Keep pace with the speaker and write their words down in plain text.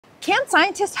Can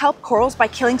scientists help corals by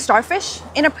killing starfish?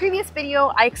 In a previous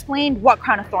video, I explained what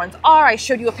crown of thorns are, I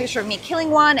showed you a picture of me killing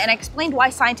one, and I explained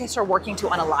why scientists are working to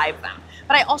unalive them.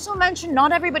 But I also mentioned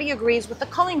not everybody agrees with the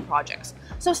culling projects.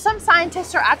 So some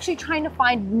scientists are actually trying to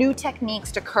find new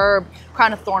techniques to curb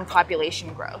crown of thorn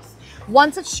population growth.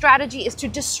 One such strategy is to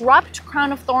disrupt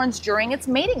crown of thorns during its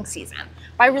mating season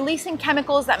by releasing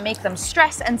chemicals that make them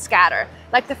stress and scatter,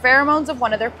 like the pheromones of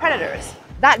one of their predators,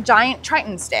 that giant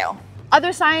triton snail.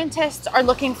 Other scientists are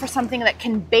looking for something that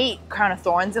can bait crown of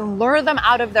thorns and lure them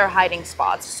out of their hiding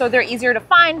spots so they're easier to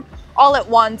find all at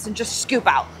once and just scoop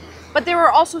out. But there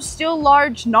are also still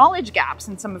large knowledge gaps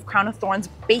in some of crown of thorns'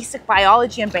 basic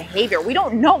biology and behavior. We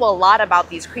don't know a lot about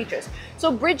these creatures. So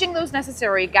bridging those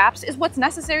necessary gaps is what's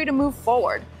necessary to move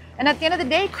forward. And at the end of the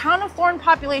day, crown of thorn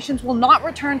populations will not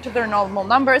return to their normal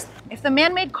numbers if the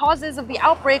man-made causes of the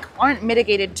outbreak aren't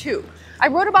mitigated too. I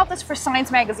wrote about this for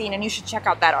Science magazine and you should check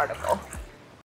out that article.